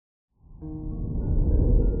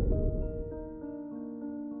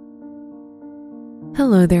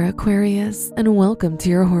Hello there, Aquarius, and welcome to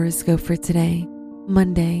your horoscope for today,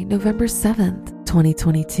 Monday, November 7th,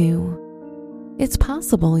 2022. It's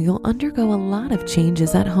possible you'll undergo a lot of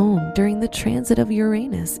changes at home during the transit of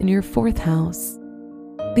Uranus in your 4th house.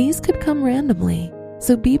 These could come randomly,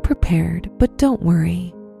 so be prepared, but don't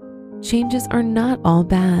worry. Changes are not all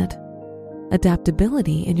bad.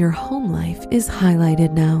 Adaptability in your home life is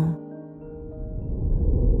highlighted now.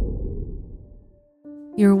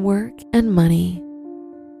 Your work and money.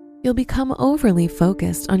 You'll become overly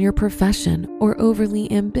focused on your profession or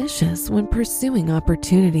overly ambitious when pursuing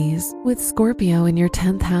opportunities with Scorpio in your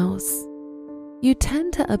 10th house. You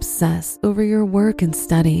tend to obsess over your work and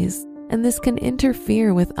studies, and this can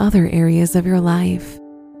interfere with other areas of your life.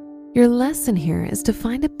 Your lesson here is to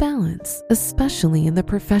find a balance, especially in the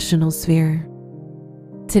professional sphere.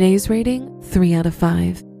 Today's rating, 3 out of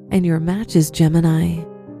 5, and your match is Gemini.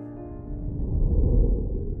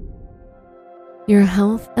 Your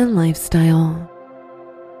health and lifestyle.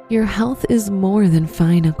 Your health is more than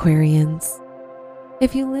fine, Aquarians.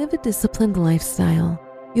 If you live a disciplined lifestyle,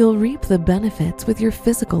 you'll reap the benefits with your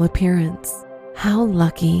physical appearance. How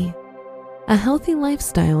lucky! A healthy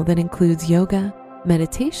lifestyle that includes yoga,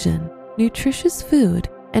 meditation, nutritious food,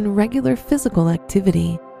 and regular physical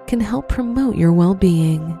activity can help promote your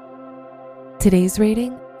well-being. Today's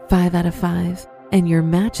rating, 5 out of 5, and your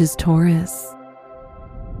match is Taurus.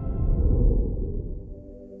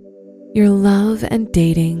 Your love and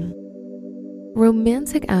dating.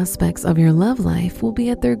 Romantic aspects of your love life will be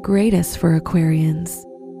at their greatest for Aquarians.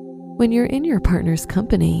 When you're in your partner's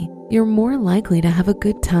company, you're more likely to have a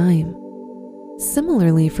good time.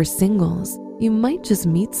 Similarly for singles, you might just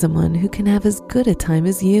meet someone who can have as good a time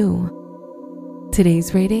as you.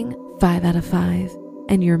 Today's rating, 5 out of 5,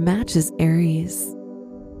 and your match is Aries.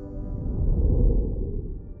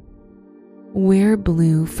 Wear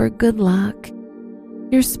blue for good luck.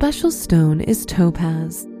 Your special stone is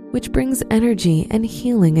topaz, which brings energy and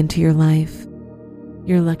healing into your life.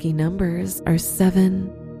 Your lucky numbers are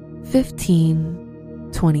 7, 15,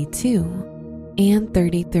 22, and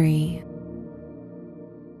 33.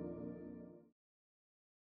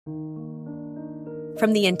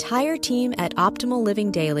 From the entire team at Optimal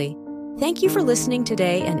Living Daily, thank you for listening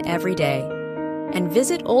today and every day. And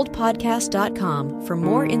visit oldpodcast.com for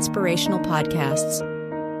more inspirational podcasts.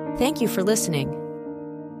 Thank you for listening.